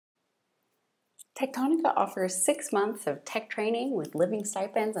Techtonica offers 6 months of tech training with living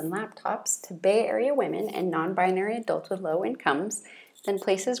stipends and laptops to Bay Area women and non-binary adults with low incomes, then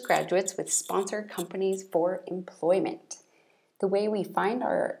places graduates with sponsored companies for employment. The way we find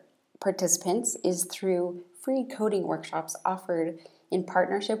our participants is through free coding workshops offered in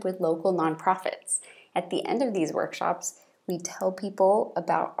partnership with local nonprofits. At the end of these workshops, we tell people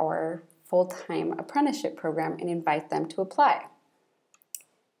about our full-time apprenticeship program and invite them to apply.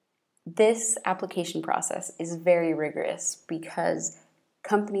 This application process is very rigorous because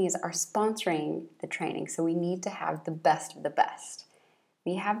companies are sponsoring the training, so we need to have the best of the best.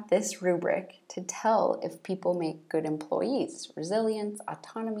 We have this rubric to tell if people make good employees: resilience,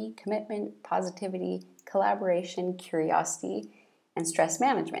 autonomy, commitment, positivity, collaboration, curiosity, and stress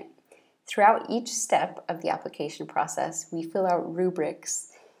management. Throughout each step of the application process, we fill out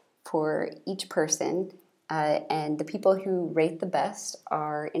rubrics for each person, and the people who rate the best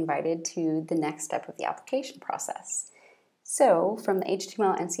are invited to the next step of the application process. So, from the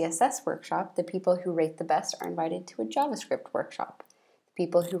HTML and CSS workshop, the people who rate the best are invited to a JavaScript workshop. The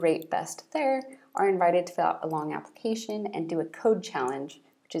people who rate best there are invited to fill out a long application and do a code challenge,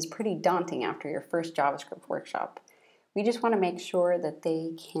 which is pretty daunting after your first JavaScript workshop. We just want to make sure that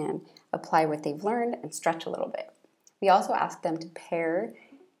they can apply what they've learned and stretch a little bit. We also ask them to pair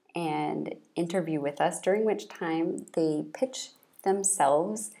and interview with us, during which time they pitch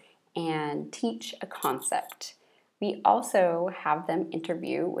themselves and teach a concept. We also have them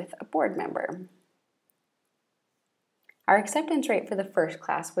interview with a board member. Our acceptance rate for the first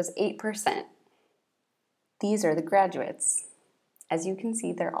class was 8%. These are the graduates. As you can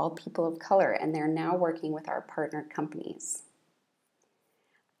see, they're all people of color, and they're now working with our partner companies.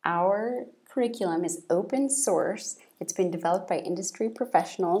 Our curriculum is open source. It's been developed by industry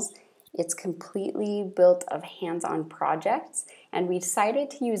professionals. It's completely built of hands-on projects, and we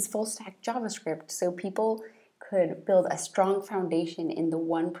decided to use full-stack JavaScript so people could build a strong foundation in the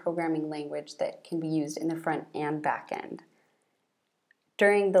one programming language that can be used in the front and back end.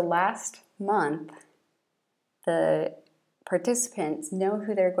 During the last month, the participants know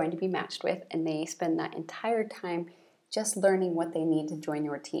who they're going to be matched with, and they spend that entire time just learning what they need to join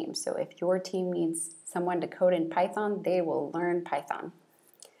your team. So if your team needs someone to code in Python, they will learn Python.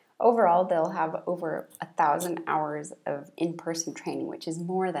 Overall, they'll have over 1,000 hours of in-person training, which is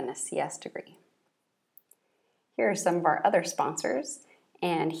more than a CS degree. Here are some of our other sponsors,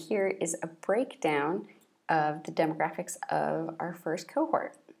 and here is a breakdown of the demographics of our first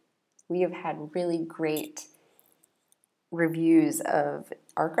cohort. We have had really great reviews of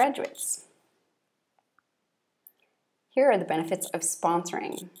our graduates. Here are the benefits of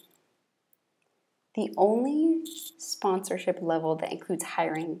sponsoring. The only sponsorship level that includes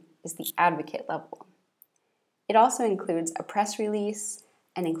hiring is the advocate level. It also includes a press release,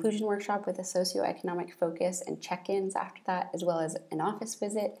 an inclusion workshop with a socioeconomic focus and check-ins after that, as well as an office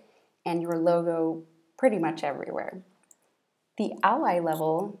visit and your logo pretty much everywhere. The ally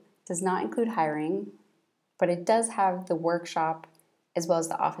level does not include hiring, but it does have the workshop as well as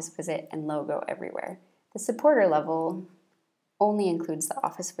the office visit and logo everywhere. The supporter level only includes the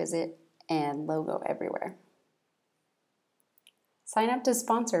office visit and logo everywhere. Sign up to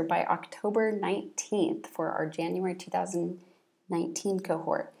sponsor by October 19th for our January 2019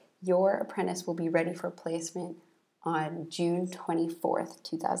 cohort. Your apprentice will be ready for placement on June 24th,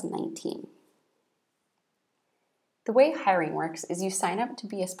 2019. The way hiring works is you sign up to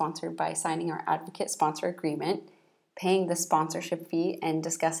be a sponsor by signing our advocate sponsor agreement, paying the sponsorship fee, and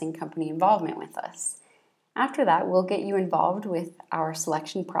discussing company involvement with us. After that, we'll get you involved with our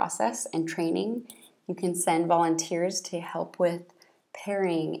selection process and training. You can send volunteers to help with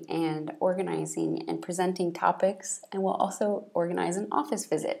pairing and organizing and presenting topics, and we'll also organize an office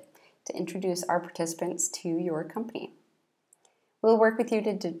visit to introduce our participants to your company. We'll work with you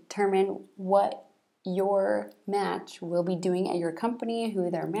to determine what your match will be doing at your company, who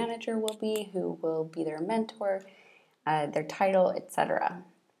their manager will be, who will be their mentor, their title, etc.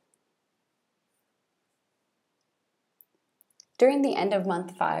 During the end of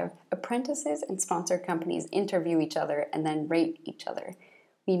month 5, apprentices and sponsor companies interview each other and then rate each other.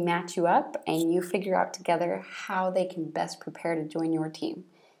 We match you up and you figure out together how they can best prepare to join your team.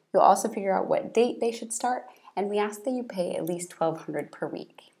 You'll also figure out what date they should start, and we ask that you pay at least $1,200 per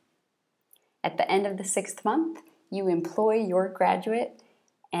week. At the end of the 6th month, you employ your graduate,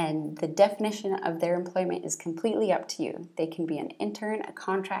 and the definition of their employment is completely up to you. They can be an intern, a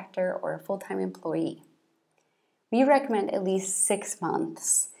contractor, or a full-time employee. We recommend at least 6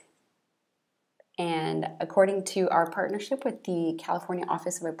 months, and according to our partnership with the California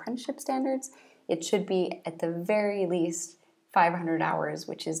Office of Apprenticeship Standards, it should be at the very least 500 hours,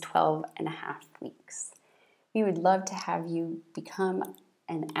 which is 12 and a half weeks. We would love to have you become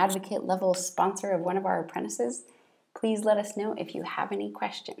an advocate level sponsor of one of our apprentices. Please let us know if you have any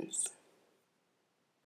questions.